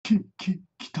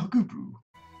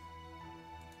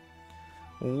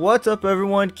What's up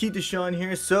everyone, Keith Deshawn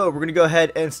here. So we're gonna go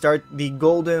ahead and start the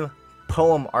golden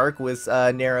poem arc with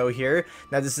Nero here.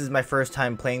 Now this is my first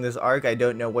time playing this arc. I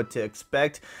don't know what to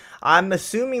expect. I'm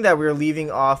assuming that we're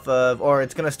leaving off of, or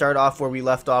it's gonna start off where we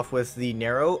left off with the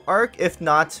Nero arc. If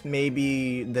not,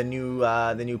 maybe the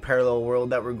new parallel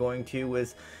world that we're going to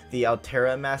with the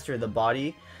Altera Master, the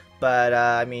body. But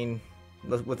I mean,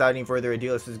 without any further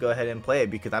ado, let's just go ahead and play it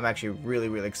because I'm actually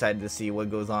really excited to see what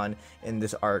goes on in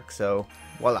this arc. So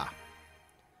voila.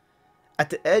 At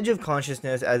the edge of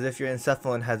consciousness, as if your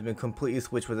encephalon has been completely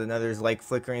switched with another's, like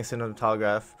flickering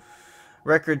cinematograph,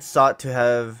 records sought to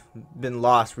have been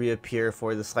lost reappear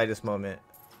for the slightest moment.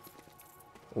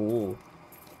 Ooh.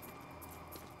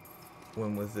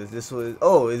 When was this? This was...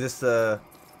 Oh, is this the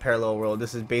parallel world?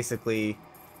 This is basically...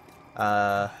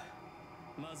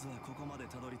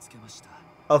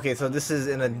 Okay, so this is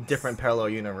in a different parallel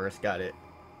universe. Got it.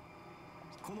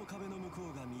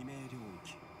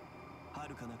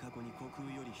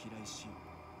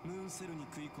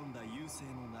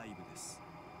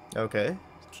 Okay.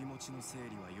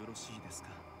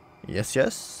 Yes,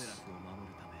 yes.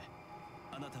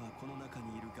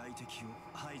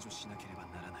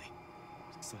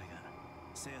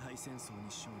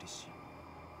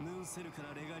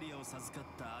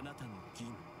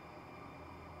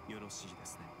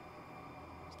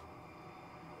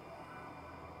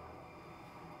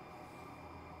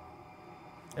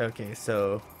 Okay,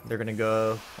 so they're gonna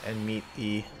go and meet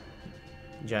the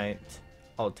giant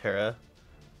Altera.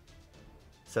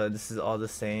 So this is all the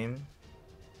same.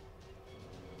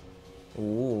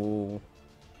 Ooh.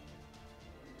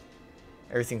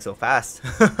 Everything's so fast.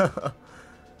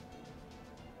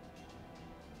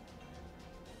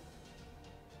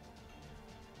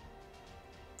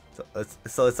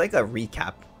 So it's like a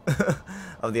recap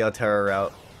of the Altera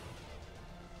route.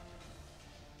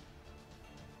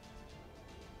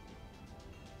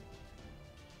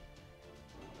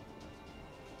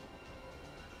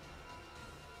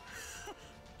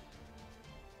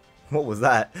 What was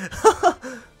that?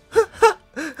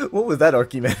 What was that,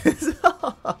 Archimedes?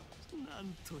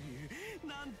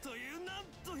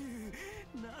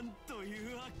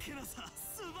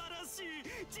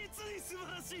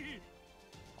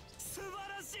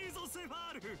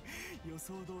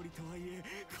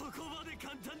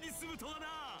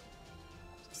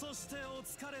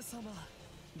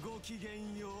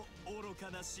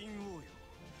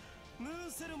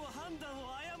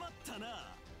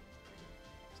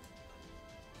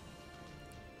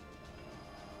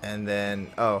 And then,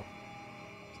 oh,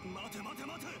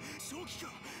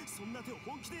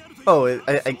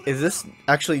 is this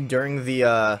actually during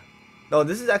the, no,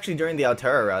 this is actually during the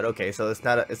Altera route. Okay, so it's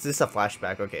not a, it's just a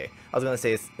flashback. Okay, I was gonna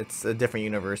say it's a different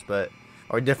universe, but,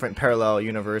 or a different parallel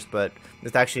universe, but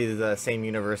it's actually the same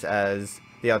universe as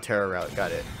the Altera route.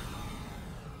 Got it.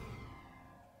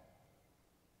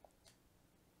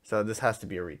 So this has to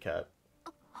be a recap.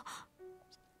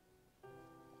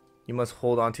 You must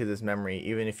hold on to this memory,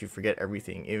 even if you forget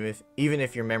everything. Even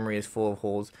if your memory is full of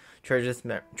holes, treasure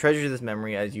this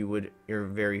memory as you would your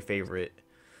very favorite.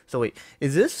 So wait,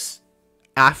 is this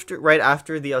right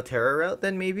after the Altera route?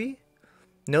 Then maybe.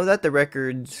 Know that the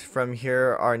records from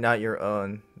here are not your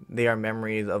own. They are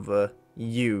memories of a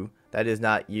you that is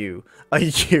not you. A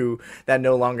you that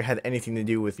no longer had anything to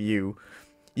do with you.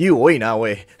 You, oi na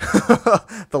way.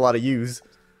 That's a lot of yous.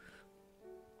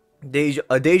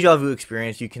 A deja vu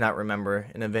experience you cannot remember,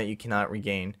 an event you cannot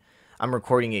regain. I'm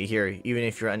recording it here, even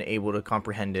if you're unable to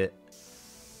comprehend it.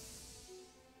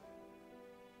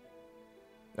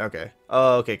 Okay.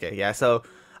 Oh, okay, yeah. So,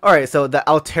 all right. So the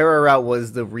Altera route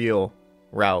was the real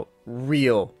route,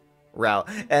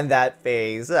 and that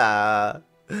phase.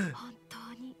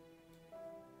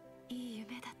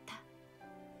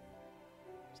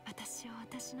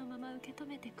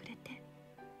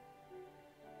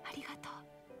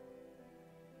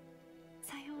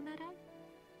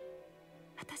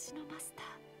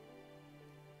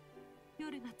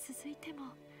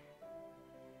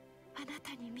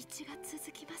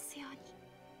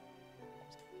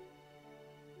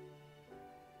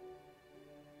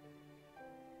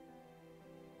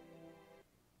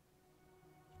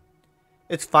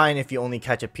 It's fine if you only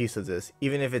catch a piece of this,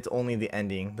 even if it's only the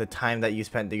ending, the time that you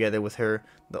spent together with her.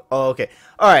 Oh, okay.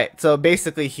 Alright, so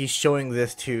basically he's showing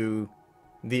this to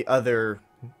the other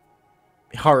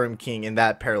harem king in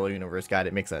that parallel universe. Got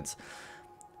it, makes sense.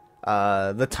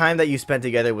 The time that you spent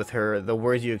together with her, the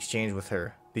words you exchanged with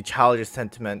her, the childish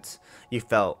sentiments you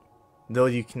felt,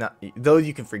 those you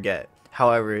can forget.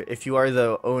 However, if you are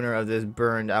the owner of this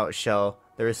burned out shell,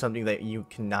 there is something that you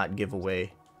cannot give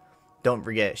away. Don't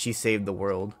forget, she saved the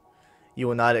world. You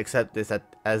will not accept this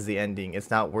as the ending. It's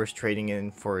not worth trading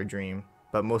in for a dream.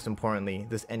 But most importantly,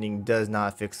 this ending does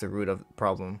not fix the root of the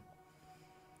problem.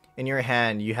 In your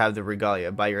hand, you have the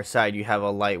regalia. By your side, you have a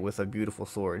light with a beautiful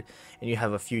sword. And you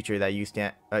have a future that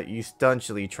you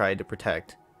staunchly tried to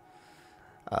protect.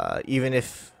 Even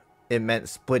if it meant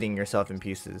splitting yourself in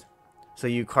pieces. So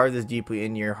you carve this deeply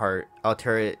in your heart.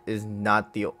 Altera is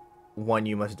not the one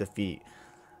you must defeat.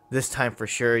 This time for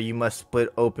sure, you must split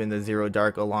open the Zero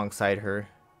Dark alongside her.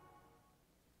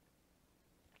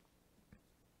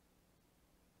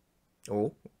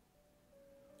 Oh.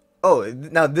 Oh,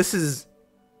 now this is...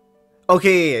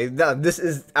 Okay, now this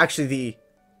is actually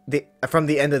the from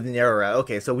the end of the Nero route.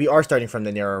 Okay, so we are starting from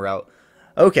the Nero route.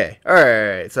 Okay,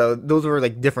 alright. So those were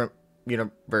like different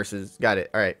universes. Got it,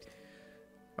 alright.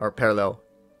 Or parallel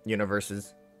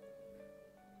universes.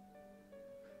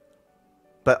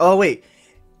 But, oh wait.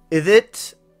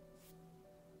 Is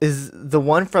the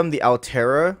one from the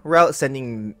Altera route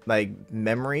sending like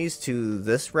memories to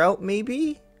this route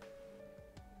maybe?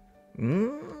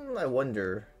 I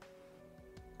wonder.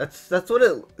 That's what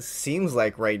it seems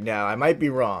like right now. I might be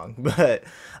wrong, but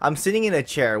I'm sitting in a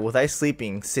chair with I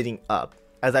sleeping sitting up.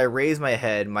 As I raise my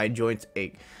head, my joints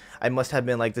ache. I must have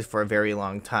been like this for a very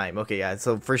long time. Okay, yeah,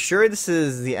 so for sure this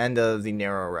is the end of the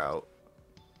Nero route.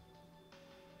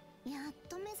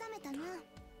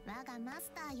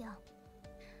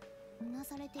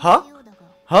 Huh?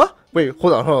 Huh? Wait,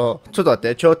 hold on. ちょっ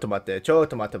と待って。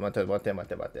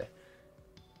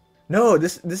 No,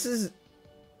 this is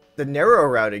the Nero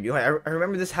routing. I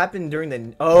remember this happened during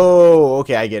the... Oh,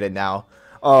 okay, I get it now.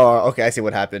 Oh, okay, I see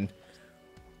what happened.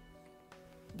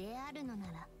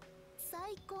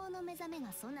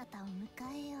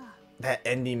 That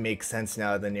ending makes sense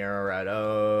now, the Nero route.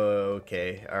 Oh,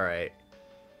 okay, alright.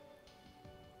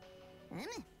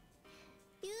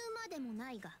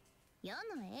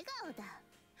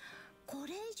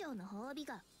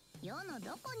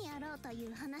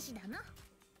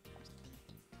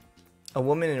 A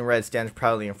woman in red stands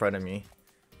proudly in front of me.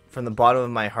 From the bottom of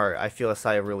my heart, I feel a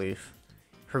sigh of relief.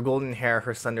 Her golden hair,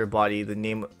 her slender body, the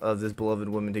name of this beloved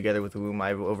woman together with whom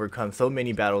I've overcome so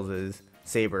many battles is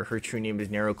Saber. Her true name is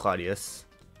Nero Claudius.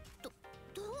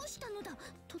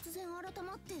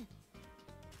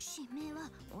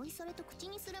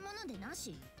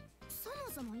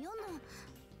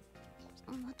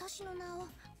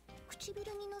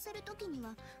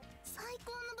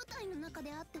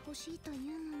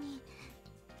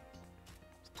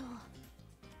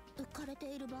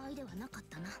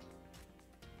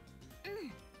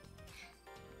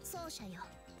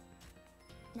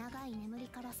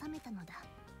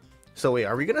 So wait,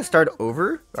 are we gonna start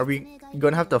over? Are we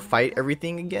gonna have to fight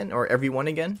everything again, or everyone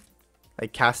again?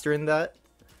 Like Caster and that,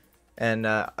 and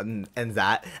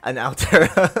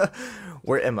Altera.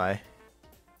 Where am I?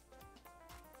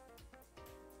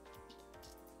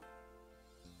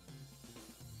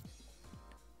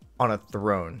 On a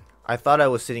throne. I thought I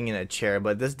was sitting in a chair,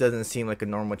 but this doesn't seem like a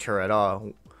normal chair at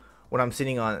all. What I'm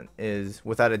sitting on is,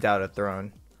 without a doubt, a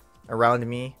throne. Around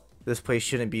me, this place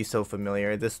shouldn't be so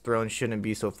familiar. This throne shouldn't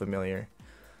be so familiar.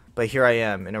 But here I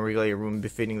am, in a regular room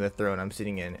befitting the throne I'm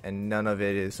sitting in, and none of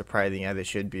it is surprising as it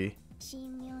should be.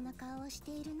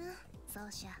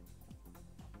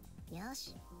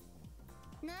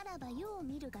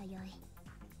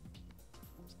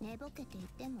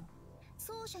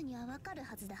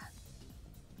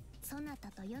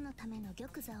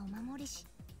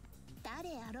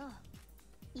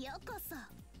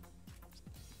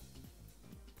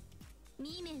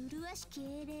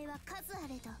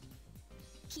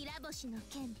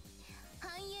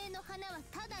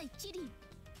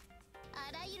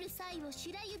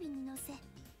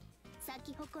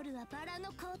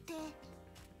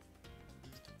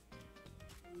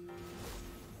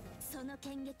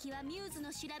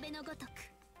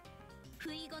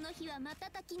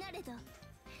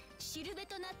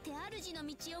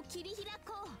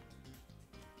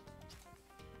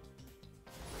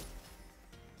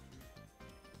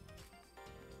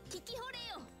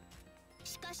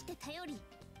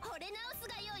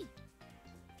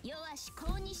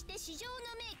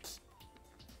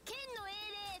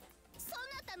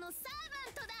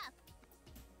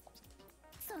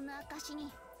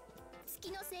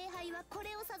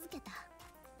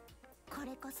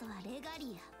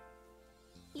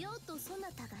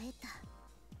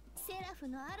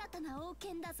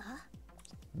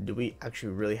 Do we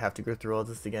actually really have to go through all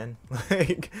this again?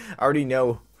 Like, I already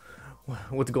know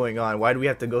what's going on. Why do we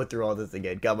have to go through all this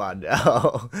again? Come on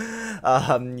now.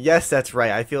 Yes, that's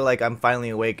right. I feel like I'm finally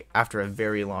awake after a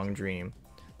very long dream.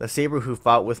 The saber who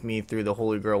fought with me through the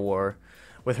Holy Grail War,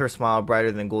 with her smile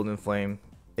brighter than golden flame,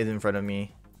 is in front of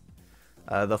me.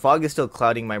 The fog is still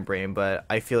clouding my brain, but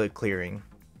I feel it clearing.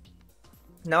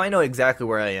 Now I know exactly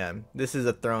where I am. This is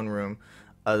the throne room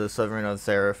of the Sovereign of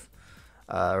Seraph.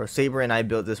 Saber and I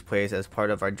built this place as part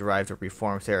of our drive to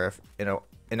reform Seraph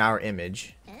in our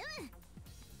image.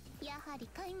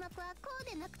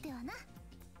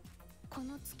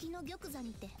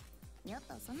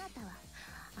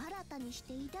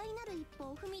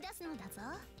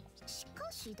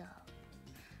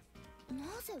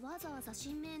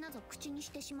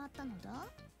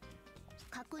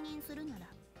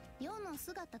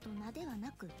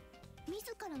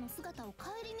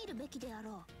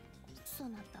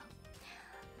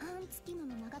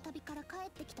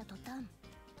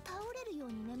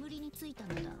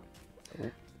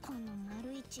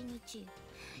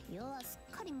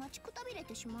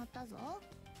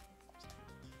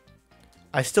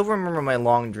 I still remember my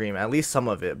long dream, at least some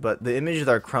of it, but the images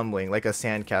are crumbling like a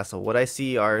sandcastle. What I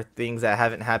see are things that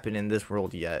haven't happened in this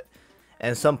world yet,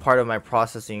 and some part of my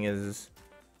processing is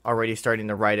already starting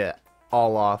to write it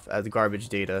all off as garbage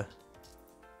data.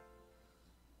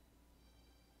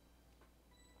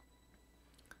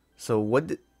 So what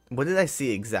did I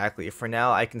see exactly? For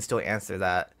now, I can still answer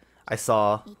that. I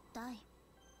saw...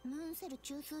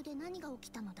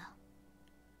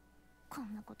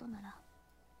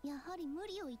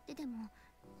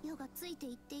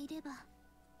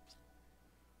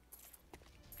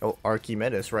 Oh,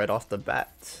 Archimedes right off the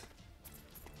bat.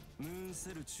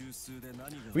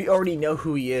 We already know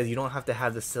who he is. You don't have to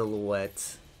have the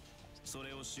silhouette.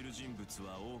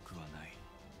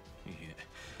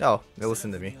 Oh, they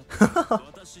listen to me.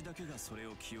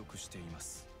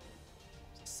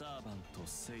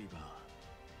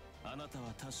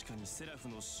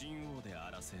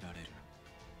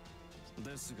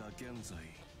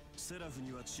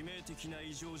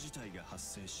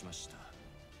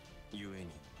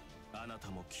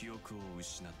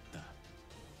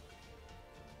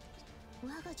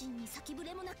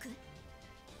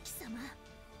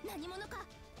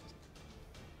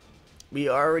 We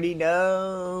already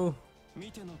know.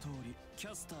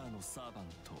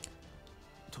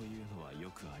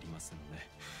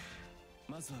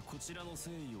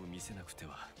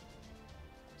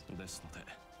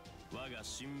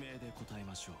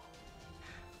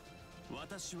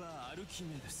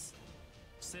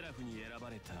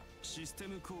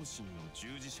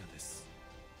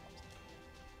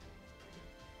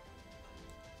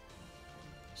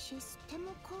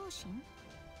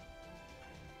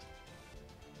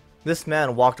 This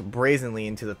man walked brazenly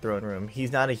into the throne room.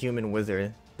 He's not a human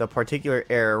wizard. The particular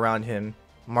air around him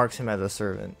marks him as a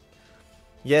servant.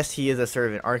 Yes, he is a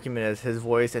servant. Archimedes, his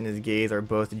voice and his gaze are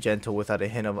both gentle without a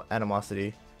hint of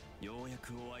animosity.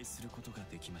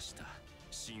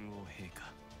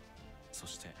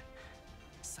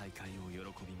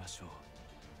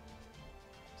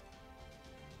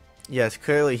 Yes,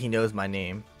 clearly he knows my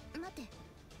name.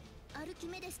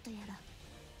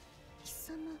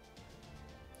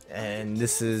 And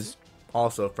this is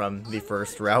also from the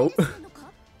first route.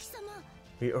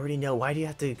 We already know. Why do you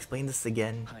have to explain this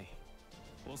again?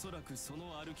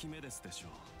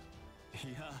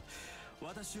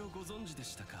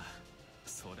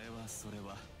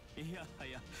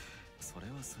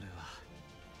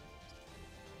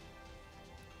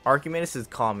 Archimedes is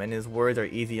calm and his words are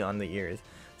easy on the ears.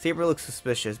 Saber looks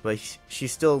suspicious, but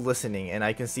she's still listening, and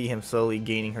I can see him slowly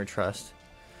gaining her trust.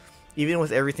 Even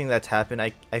with everything that's happened,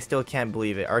 I still can't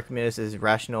believe it. Archimedes is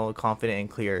rational, confident, and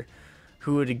clear.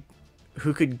 Who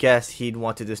could guess he'd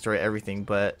want to destroy everything,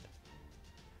 but...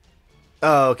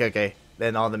 Oh, okay.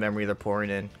 Then all the memories are pouring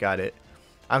in. Got it.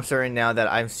 I'm certain now that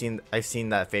I've seen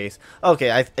that face.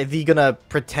 Okay, is he gonna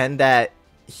pretend that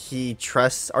he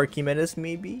trusts Archimedes,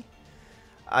 maybe?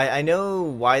 I know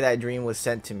why that dream was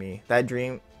sent to me. That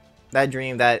dream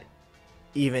that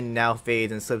even now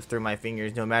fades and slips through my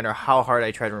fingers no matter how hard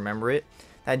I try to remember it.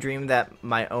 That dream that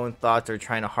my own thoughts are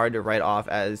trying hard to write off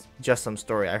as just some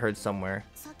story I heard somewhere.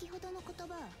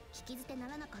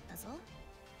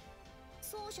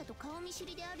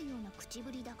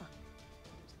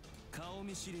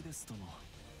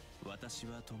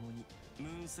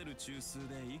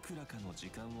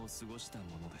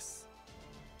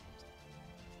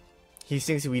 He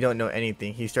thinks we don't know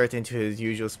anything. He starts into his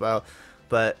usual smile,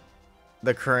 but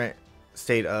the current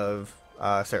state of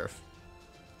Seraph.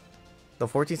 The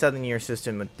 14,000-year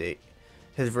system update.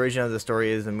 His version of the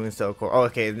story is the moon cell core. Oh,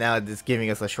 okay, now it's giving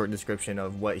us a short description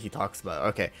of what he talks about.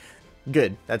 Okay,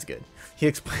 good. That's good.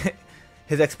 His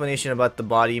explanation about the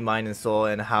body, mind, and soul,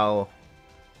 and how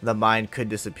the mind could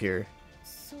disappear.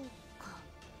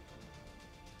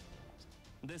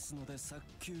 ですので早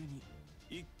急に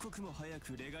一刻も早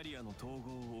くレガリアの統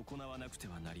合を行わなくて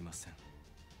はなりません。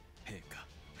陛下、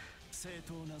正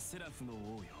当なセラフの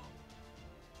王よ。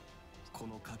こ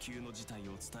の下級の事態を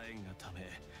伝えんがため、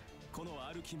この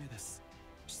アルキメデス、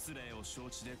失礼を承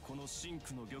知でこの真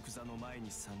紅の玉座の前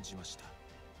に参じました。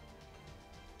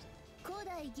古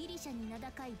代ギリシャに名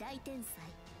高い大天才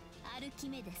アルキ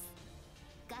メデス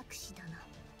学士殿、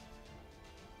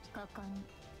ここに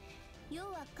要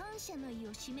は感謝の意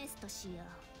を示すとしよう。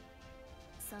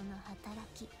その働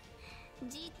き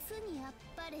実にあっ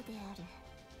ぱれである。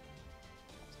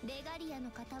レガリア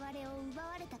の片割れを奪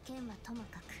われた件はとも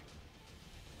かく、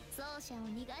奏者を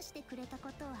逃がしてくれたこ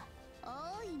とは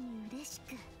大いに嬉し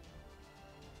く。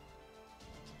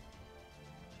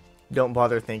 Don't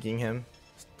bother thanking him.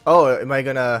 Oh, am I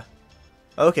gonna...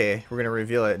 Okay, we're gonna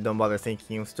reveal it. Don't bother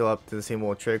thanking him. Still up to the same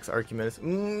old tricks. Archimedes.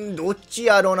 Dochi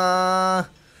arona.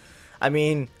 I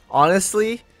mean,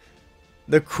 honestly,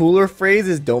 the cooler phrase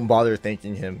is don't bother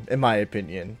thanking him, in my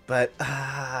opinion. But,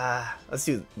 let's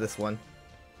do this one.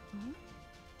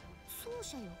 奏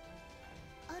者よ、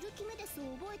アルキメデスを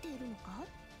覚えているのか？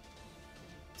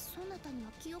そなたに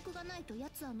は記憶がないと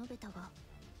奴は述べたが。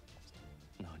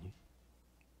何？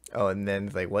 Oh, and then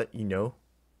it's like, what? You know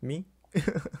me?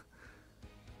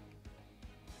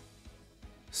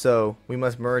 So, we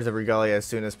must merge the regalia as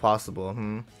soon as possible.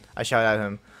 I shout at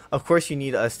him. Of course you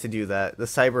need us to do that. The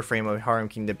cyber frame of Harem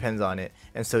King depends on it,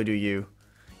 and so do you.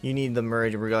 You need the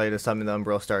merge regalia to summon the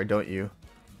Umbral Star, don't you?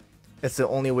 It's the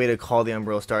only way to call the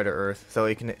Umbral Star to Earth, so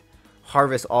it can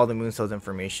harvest all the Moon Cell's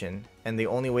information. And the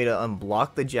only way to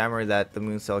unblock the jammer that the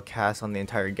Moon Cell casts on the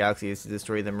entire galaxy is to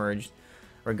destroy the merged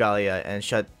regalia and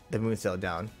shut the Moon Cell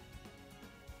down.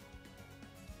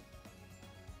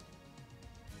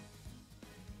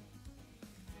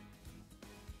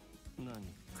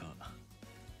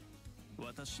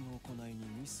 私の行いに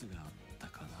ミスがあった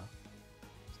かな?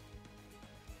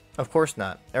 Of course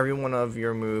not. Every one of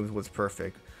your moves was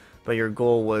perfect, but your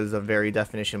goal was the very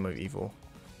definition of evil.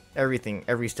 Everything,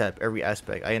 every step, every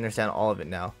aspect, I understand all of it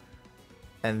now.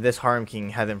 And this Harem King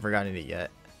hasn't forgotten it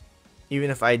yet. Even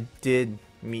if I did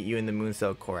meet you in the Moon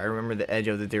Cell core, I remember the edge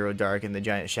of the Zero Dark and the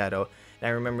Giant Shadow, and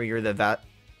I remember you're the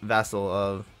vassal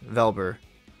of Velber,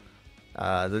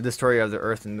 the destroyer of the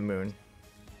Earth and the Moon.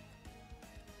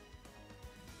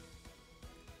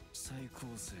 再構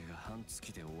成が半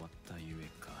月で終わったゆえ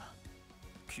か、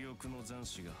記憶の残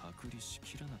滓が剥離し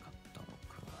きらなかったのか。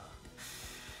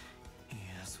い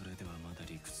や、それではまだ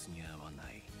理屈に合わな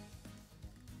い。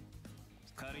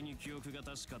仮に記憶が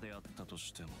確かであったと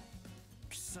しても、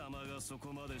貴様がそ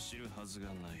こまで知るはずが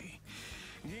ない。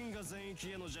銀河全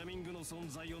域へのジャミングの存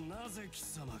在をなぜ貴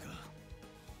様が。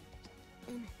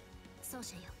奏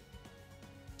者よ、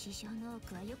事情の多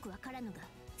くはよくわからぬが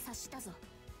察したぞ。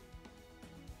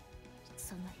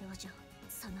その表情、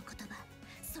その言葉、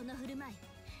その振る舞い、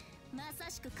まさ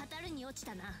しく語るに落ち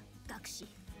たな、学士。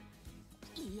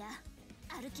いや、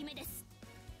アルキメデス。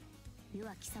余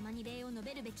は貴様に礼を述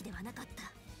べるべきではなかっ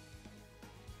た。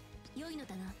良いの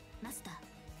だな、マスター。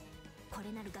こ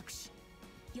れなる学士、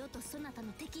余とそなた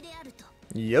の敵であると。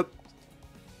Yep.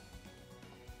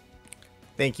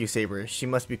 Thank you, Saber. She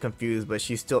must be confused, but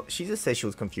she just said she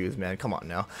was confused, man. Come on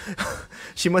now.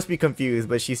 She must be confused,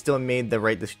 but she still made the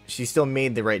right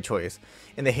choice.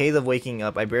 In the haze of waking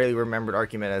up, I barely remembered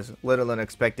Archimedes, let alone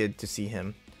expected to see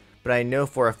him. But I know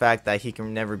for a fact that he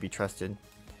can never be trusted.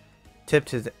 Tipped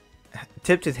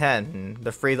his hand.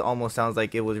 The phrase almost sounds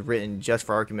like it was written just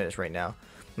for Archimedes right now.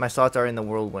 My thoughts are in the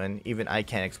whirlwind. Even I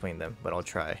can't explain them, but I'll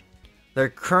try. The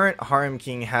current Harem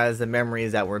King has the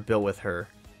memories that were built with her.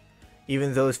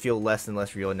 Even those feel less and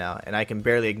less real now, and I can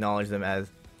barely acknowledge them as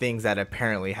things that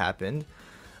apparently happened.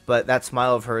 But that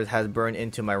smile of hers has burned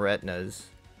into my retinas.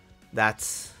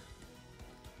 That's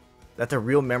a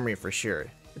real memory for sure.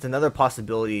 It's another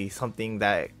possibility, something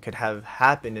that could have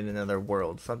happened in another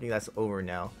world, something that's over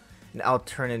now. An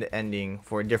alternate ending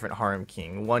for a different Harem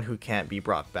King, one who can't be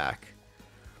brought back.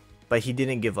 But he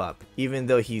didn't give up. Even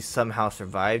though he somehow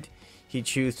survived, he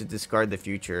chose to discard the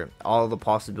future, all the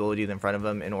possibilities in front of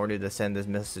him, in order to send this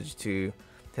message to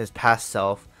his past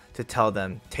self to tell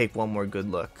them, take one more good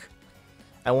look.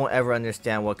 I won't ever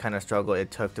understand what kind of struggle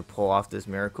it took to pull off this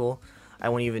miracle. I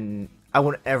won't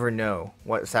ever know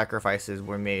what sacrifices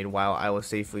were made while I was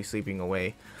safely sleeping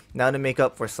away. Now to make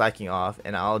up for slacking off,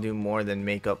 and I'll do more than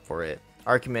make up for it.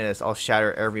 Archimedes, I'll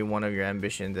shatter every one of your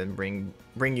ambitions and bring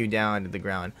you down to the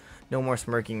ground. No more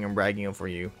smirking and bragging for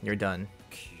you. You're done.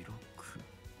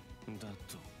 だ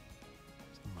と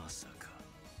まさか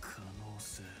可能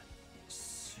性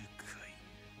世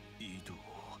界移動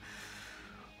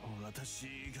私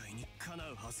以外に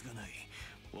叶うはずがない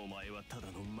お前はた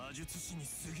だの魔術師に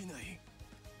過ぎない。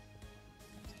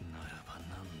ならば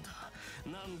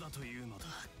なんだというのだ。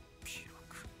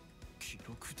記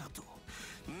録だと。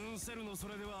セルのそ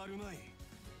れではあるまい。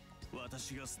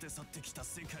私が捨て去ってきた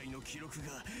世界の記録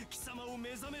が貴様を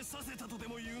目覚めさせたとで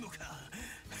も言うのか。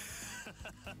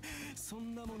そ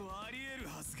んなものあり得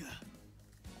るはずが。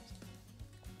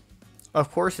Of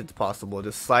course it's possible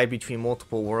to slide between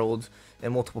multiple worlds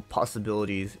and multiple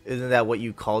possibilities. Isn't that what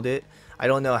you called it? I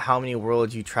don't know how many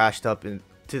worlds you trashed up to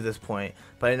this point,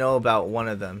 but I know about one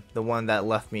of them, the one that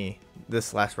left me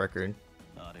this last record.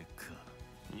 あれか、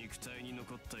肉体に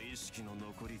残った意識の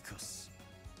残りかす。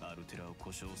アルテラを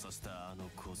故障させたあの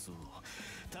小僧。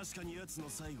確かに奴の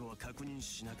最後は確認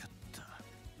しなかった。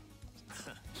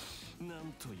な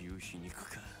んという皮肉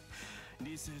か。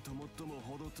理性と最も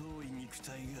程遠い肉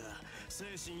体が精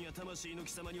神や魂の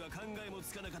貴様には考えも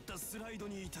つかなかったスライド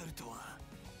に至るとは。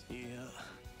いや、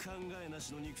考えな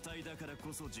しの肉体だから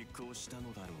こそ実行した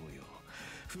のだろうよ。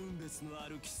分別のあ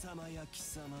る貴様や貴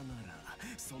様なら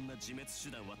そんな自滅手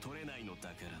段は取れないのだ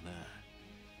からな。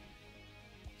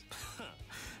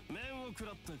面を食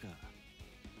らったか。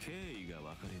経緯が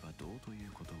分かればどうとい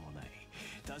うこともない。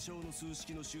多少の数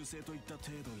式の修正といった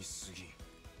程度に過ぎ。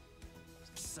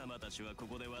貴様たちはこ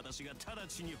こで私が直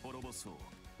ちに滅ぼそう。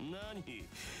何？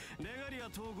レガリア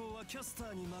統合はキャスタ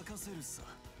ーに任せるさ。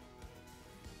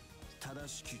正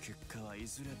しき結果はい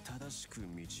ずれ正しく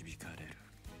導かれる。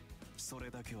それ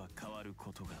だけは変わる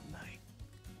ことがない。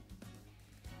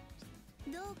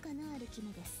どうかな、アルキ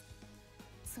メデス。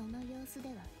その様子で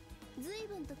は随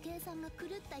分と計算が狂っ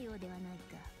たようではない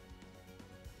か。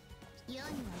世には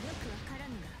よくわから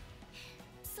ぬが、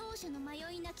奏者の迷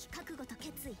いなき覚悟と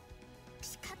決意、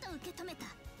しかと受け止めた。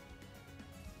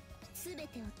全てを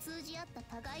通じ合った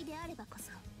互いであればこ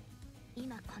そ、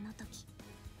今この時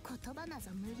言葉なぞ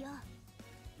無用。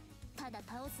ただ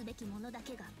倒すべきものだ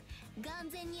けが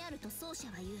眼前にあると奏者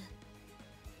は言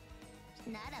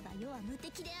う。ならば世は無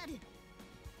敵である。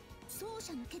奏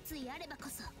者の決意あればこ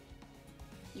そ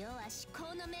世は思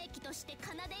考の名器として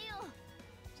奏でよう。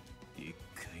一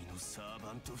回のサー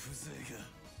バント風情が。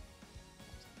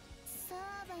サ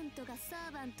ーバントがサ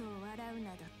ーバントを笑う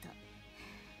などと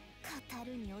語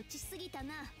るに落ちすぎた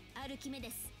な、アルキメ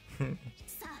デス。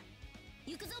さあ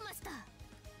行くぞマスター。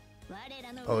我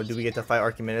らの Oh, do we get to fight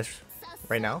Archimedes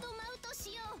right now?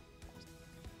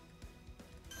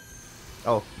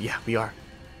 Oh, yeah, we are.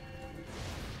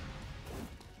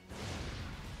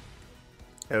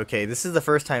 Okay, this is the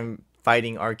first time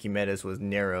fighting Archimedes with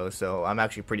Nero, so I'm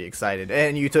actually pretty excited.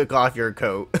 And you took off your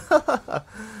coat.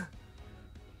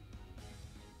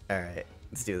 Alright,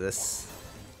 let's do this.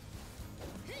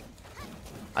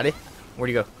 Ade? Where'd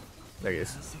he go? There he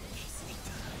is.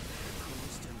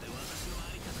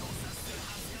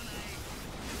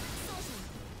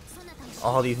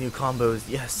 All these new combos,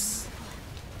 yes.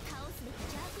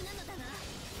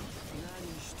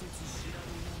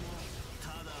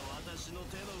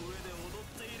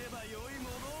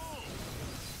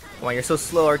 Come on, you're so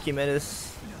slow,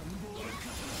 Archimedes.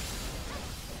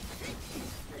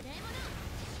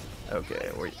 Okay,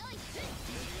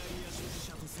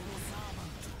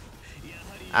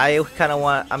 I kind of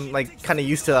want. I'm like kind of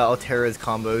used to Altera's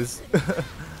combos.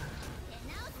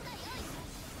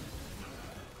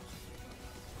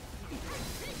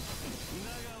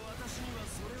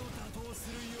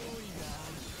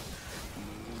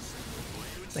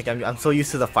 Like I'm so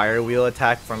used to the fire wheel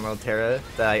attack from Altera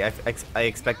that I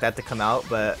expect that to come out,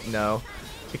 but no,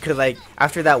 because like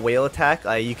after that whale attack,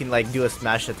 you can like do a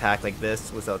smash attack like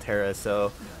this with Altera,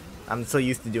 so I'm so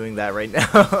used to doing that right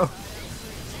now.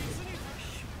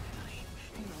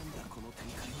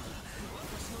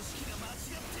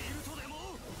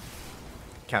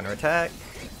 Counter attack.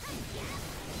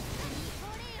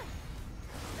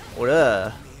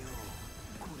 What?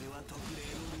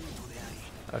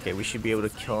 Okay, we should be able to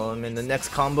kill him in the next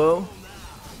combo.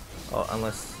 Oh,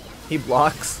 unless he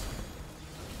blocks.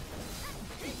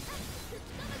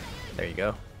 There you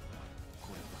go.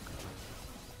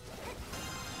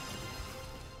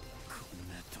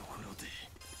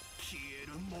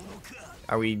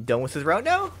 Are we done with this route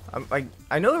now?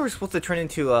 I know we're supposed to turn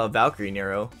into Valkyrie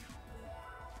Nero.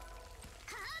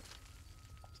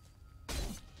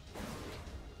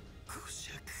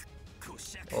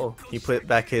 Oh, he put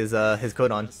back his coat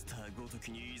on.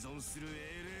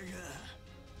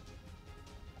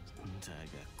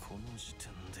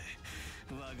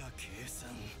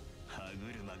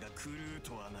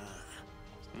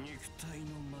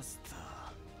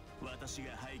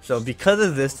 So because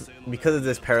of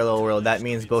this parallel world, that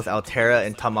means both Altera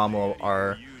and Tamamo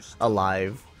are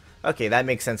alive. Okay, that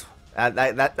makes sense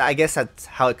I guess that's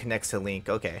how it connects to Link.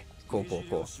 Okay, cool, cool,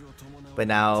 cool. But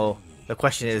now the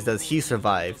question is, does he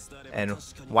survive, and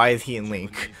why is he in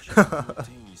Link?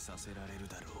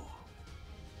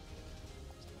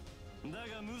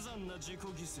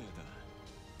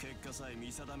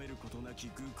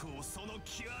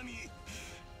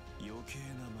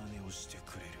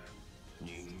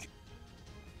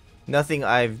 Nothing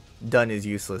I've done is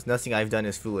useless. Nothing I've done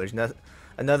is foolish.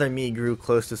 Another me grew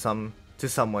close to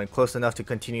someone, close enough to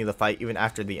continue the fight even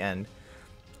after the end.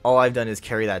 All I've done is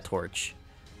carry that torch.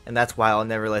 And that's why I'll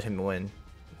never let him win.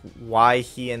 Why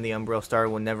he and the Umbral Star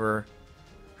will never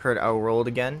hurt our world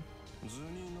again?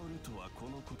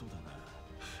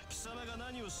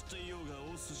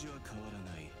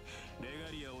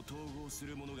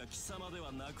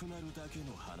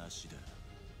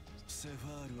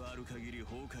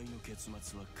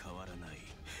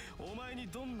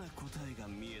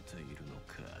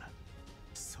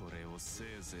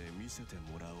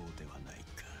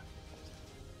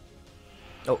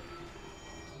 Oh,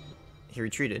 he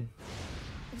retreated.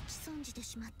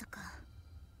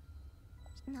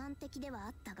 難敵ではあ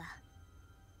ったが、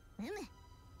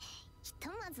ひと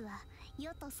まずは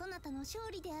世とそなたの勝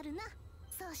利であるな、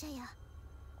奏者よ。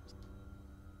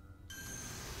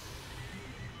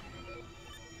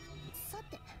さ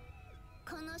て、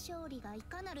この勝利がい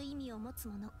かなる意味を持つ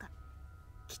ものか、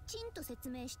きちんと説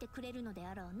明してくれるので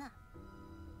あろうな。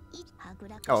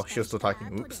Oh, she was still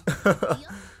talking. Oops.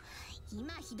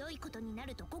 今ひどいことにな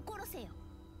ると心せよ。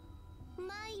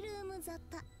マイルーム沙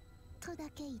汰。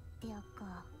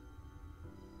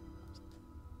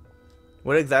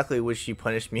What exactly would she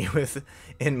punish me with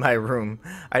in my room?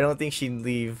 I don't think she'd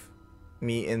leave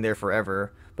me in there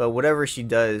forever, but whatever she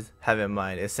does have in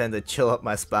mind, it sends a chill up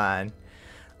my spine.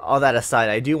 All that aside,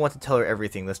 I do want to tell her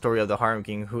everything. The story of the Harem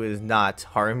King who is not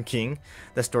Harem King.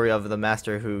 The story of the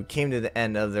master who came to the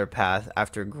end of their path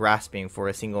after grasping for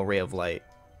a single ray of light.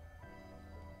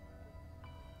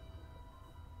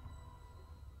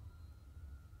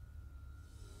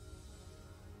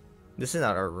 This is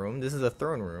not our room. This is a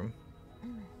throne room.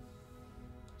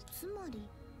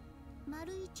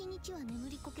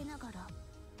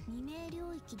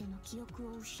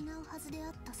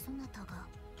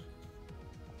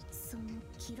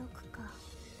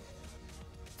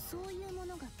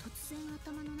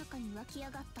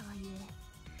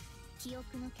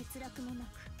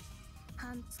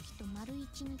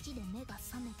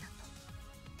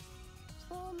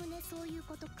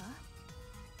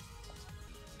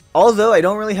 Although I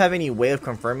don't really have any way of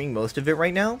confirming most of it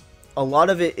right now, a lot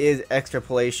of it is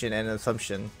extrapolation and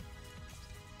assumption.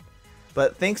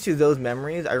 But thanks to those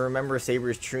memories, I remember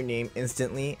Saber's true name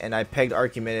instantly, and I pegged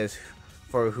Archimedes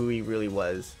for who he really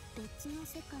was.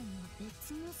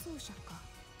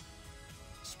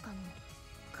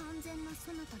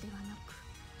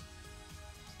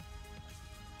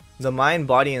 The mind,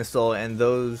 body, and soul, and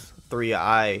those three,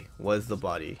 I was the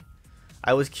body.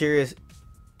 I was curious.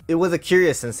 It was a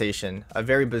curious sensation, a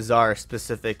very bizarre,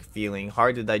 specific feeling,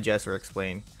 hard to digest or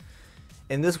explain.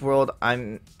 In this world,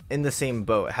 I'm in the same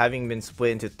boat, having been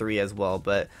split into three as well,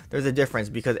 but there's a difference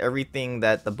because everything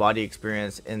that the body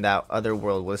experienced in that other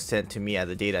world was sent to me as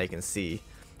the data I can see.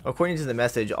 According to the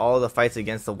message, all the fights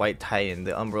against the White Titan,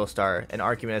 the Umbral Star, and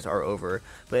Archimedes are over,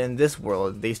 but in this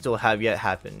world, they still have yet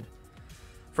happened.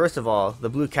 First of all, the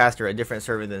Blue Caster, a different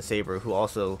servant than Saber, who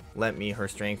also lent me her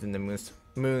strength in the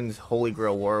Moon's Holy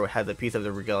Grail War, has a piece of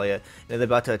the regalia and is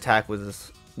about to attack with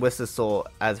the soul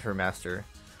as her master.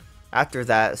 After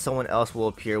that, someone else will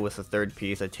appear with the third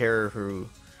piece, a terror who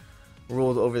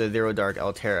rules over the Zero Dark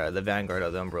Altera, the vanguard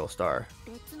of the Umbral Star.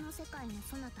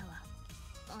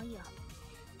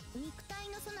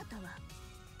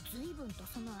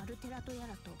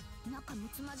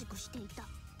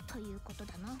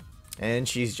 And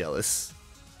she's jealous.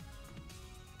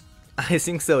 I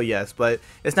think so, yes, but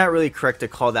it's not really correct to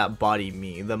call that body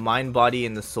me. The mind, body,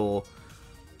 and the soul...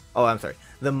 Oh, I'm sorry.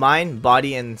 The mind,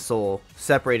 body, and soul,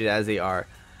 separated as they are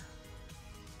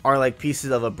like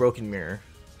pieces of a broken mirror.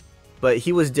 But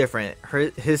he was different.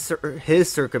 His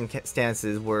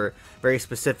circumstances were very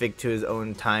specific to his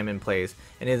own time and place,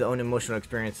 and his own emotional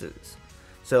experiences.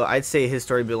 So I'd say his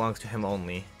story belongs to him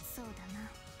only.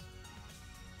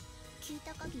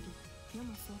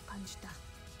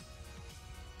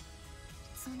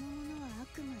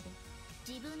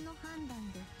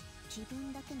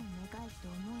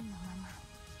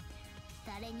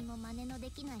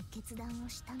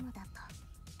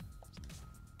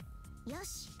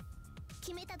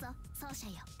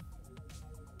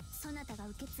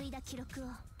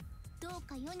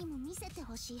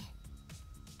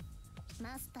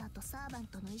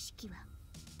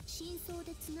 真相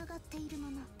でつながっている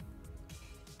もの。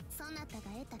そなたが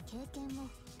得た経験を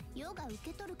世が受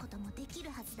け取ることもできる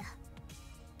はずだ。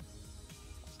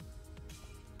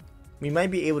 We might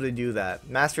be able to do that.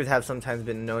 Masters have sometimes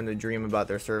been known to dream about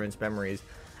their servants' memories.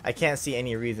 I can't see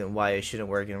any reason why it shouldn't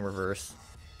work in reverse.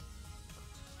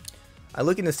 I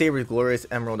look into Saber's glorious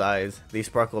emerald eyes. They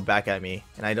sparkle back at me,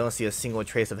 and I don't see a single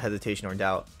trace of hesitation or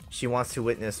doubt. She wants to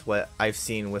witness what I've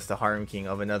seen with the Harem King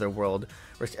of another world,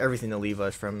 risk everything to leave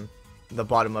us from the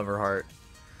bottom of her heart.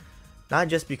 Not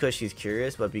just because she's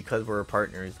curious, but because we're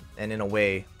partners, and in a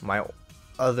way, my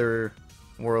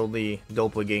otherworldly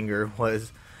doppelganger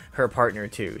was her partner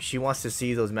too. She wants to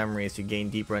see those memories to gain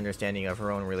deeper understanding of her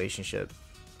own relationship.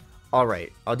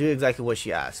 Alright, I'll do exactly what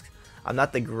she asks. I'm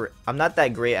not that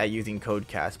great at using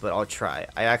codecast, but I'll try.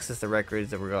 I access the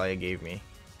records that Regalia gave me.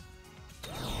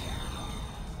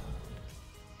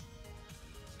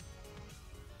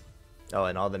 Oh,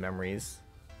 and all the memories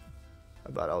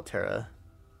about Altera.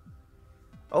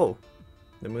 Oh,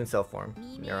 the moon cell form,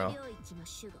 Nero.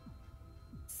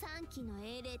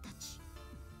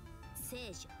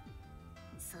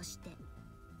 そして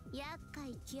厄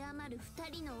介極まる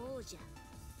二人の王者。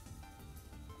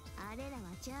あれらは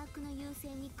邪悪の優勢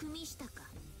に組みしたか。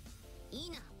いい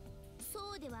な、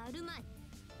そうではあるまい。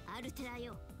アルテラ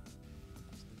よ。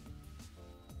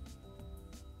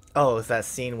 Oh, it's that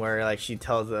scene where like she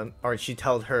tells them, or she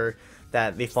tells her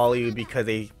that they follow you because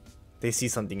they see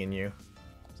something in you.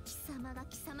 貴様が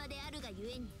貴様であるがゆ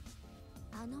えに、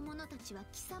あの者たちは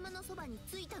貴様のそばに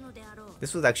ついたのであろう。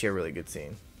 This was actually a really good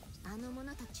scene. あの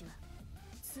者たちは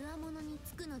強者に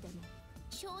つくのでも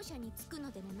勝者につくの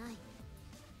でもない。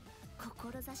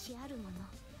志ある者、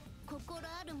心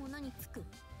ある者につく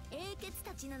英傑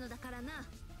たちなのだからな。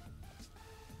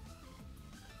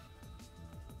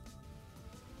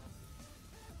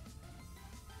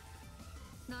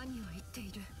何を言って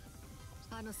いる。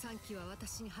あの3機は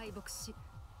私に敗北し、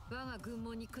我が軍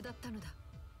門に下ったのだ。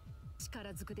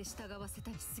力ずくで従わせた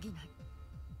に過ぎない。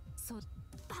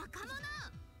バカ者、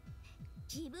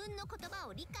自分の言葉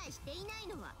を理解していない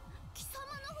のは貴様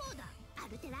の方だ、ア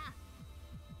ルテラ。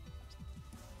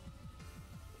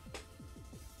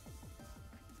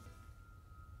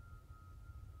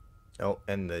 Oh,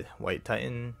 and the White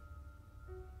Titan.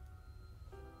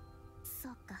 そ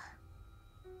うか。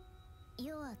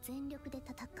世は全力で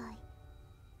戦い、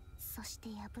そして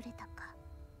敗れたか。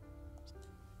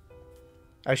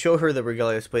 I show her the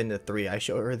regalia split into 3. I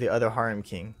show her the other Harem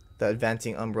King, the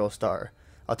advancing Umbral star.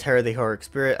 Altera the heroic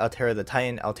spirit, Altera the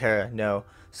Titan, Altera, no,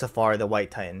 Safar the White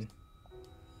Titan.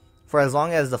 For as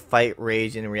long as the fight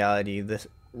raged in reality, this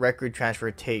record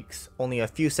transfer takes only a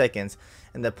few seconds,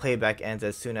 and the playback ends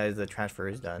as soon as the transfer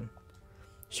is done.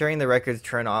 Sharing the records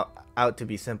turned out to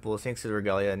be simple thanks to the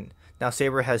regalia. Now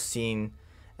Saber has seen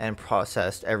and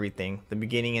processed everything, the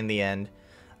beginning and the end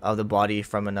of the body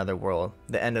from another world,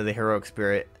 the end of the heroic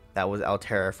spirit that was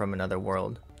Altera from another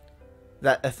world.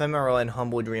 That ephemeral and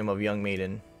humble dream of young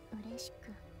maiden. 嬉し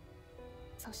く、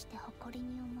そして誇り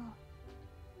に思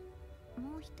う。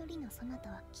もう一人のそなた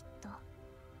はきっと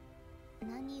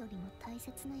何よりも大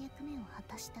切な役目を果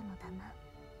たしたのだな。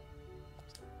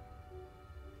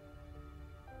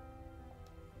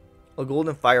 A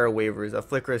golden fire wavers, a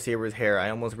flicker of Saber's hair. I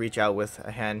almost reach out with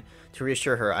a hand to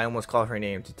reassure her. I almost call her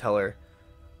name to tell her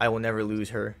I will never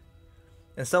lose her.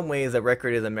 In some ways, the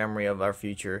record is a memory of our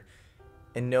future.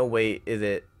 In no way is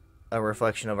it a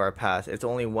reflection of our past. It's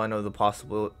only one of the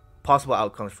possible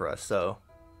outcomes for us, so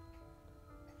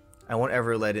I won't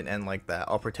ever let it end like that.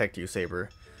 I'll protect you, Saber.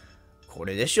 こ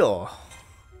れでしょ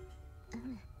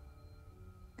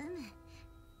う。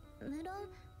無論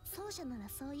奏者なら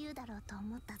そう言うだろうと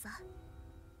思ったぞ。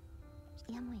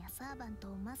やもやサーバント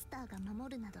をマスターが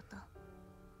守るなどと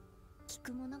聞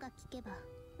く者が聞けば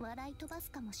笑い飛ば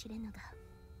すかもしれぬが、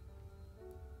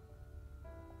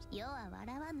世は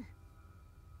笑わぬ。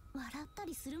笑った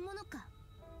りするものか。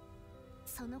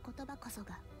その言葉こそ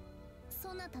が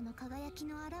そなたの輝き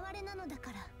の表れなのだ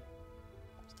から。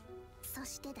そ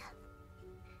してだ、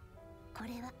こ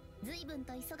れは随分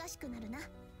と忙しくなるな。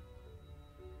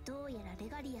どうやらレ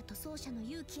ガリアと奏者の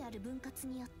勇気ある分割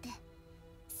によって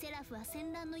セラフは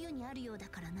戦乱の世にあるようだ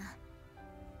からな。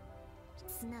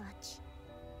すなわち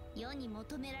世に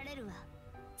求められるは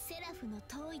セラフの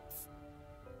統一、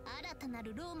新たな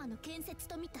るローマの建設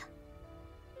と見た。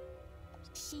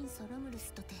新ソロムル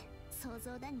スとて想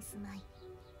像だにすま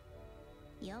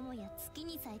い。よもや月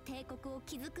にさえ帝国を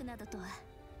築くなどとは。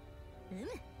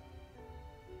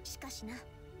しかしな、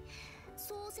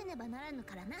そうせねばならぬ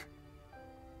からな。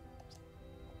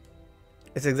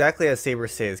It's exactly as Saber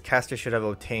says. Caster should have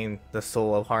obtained the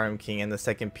soul of Harem King and the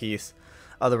second piece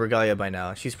of the regalia by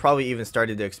now. She's probably even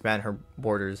started to expand her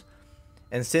borders.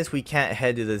 And since we can't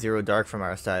head to the Zero Dark from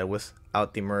our side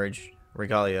without the merged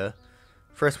regalia,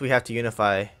 first we have to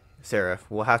unify Seraph.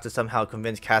 We'll have to somehow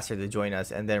convince Caster to join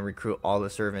us and then recruit all the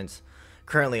servants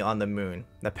currently on the moon.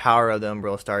 The power of the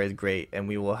Umbral Star is great, and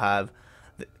we will have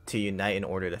to unite in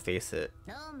order to face it.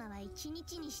 ローマは一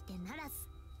日にしてならず。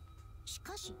し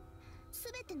かし、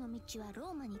すべての道は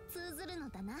ローマに通ずるの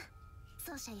だな。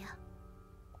奏者よ。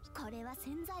これは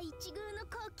千載一遇の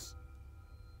好機。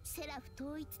セラフ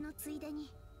統一のついで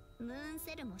に、ムーン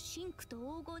セルもシンクと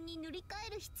黄金に塗り替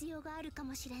える必要があるか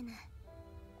もしれぬ。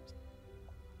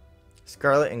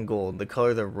Scarlet and gold, the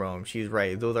colors of Rome. She's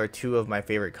right. Those are two of my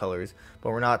favorite colors,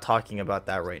 but we're not talking about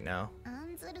that right now.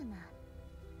 案ずるな。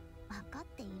分かっ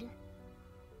ている。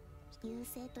優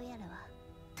勢とやらは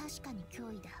確かに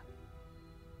脅威だ。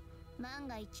万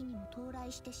が一にも到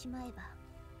来してしまえば、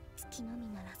月のみ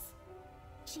ならず、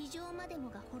地上までも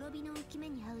が滅びの浮き目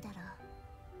に遭うだろう。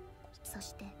そ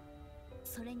して、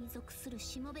それに属する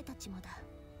しもべたちもだ。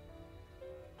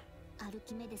アル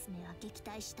キメデスめは撃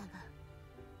退したが、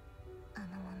あの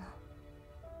者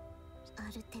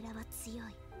アルテラは強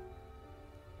い。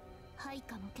配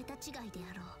下も桁違いで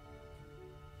あろう。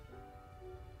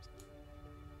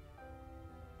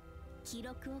記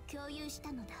録を共有し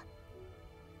たのだ。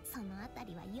そのあた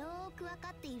りはよーくわか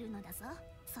っているのだぞ、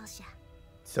奏者。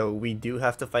 So we do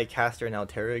have to fight Caster and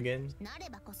Altera again? なれ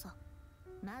ばこそ、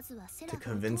まずはセラ To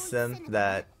フを convince 統一せ them ねば。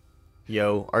 that,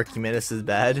 yo, Archimedes is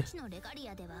bad? のレガリ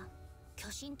アでは巨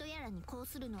神とやらにこう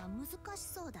するのは難し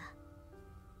そうだ。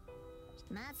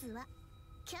まずは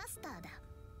キャスターだ。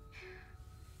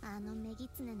あのメギ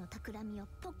ツネの企みを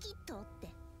ポキッと折って、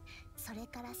それ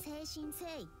から誠心誠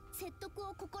意説得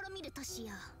を試みるとし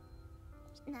よ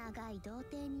う。長い童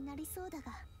貞になりそうだ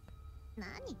が、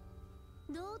何？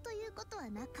どうということは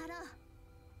なかろ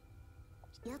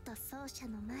う。世と奏者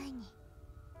の前に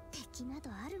敵など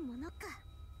あるものか。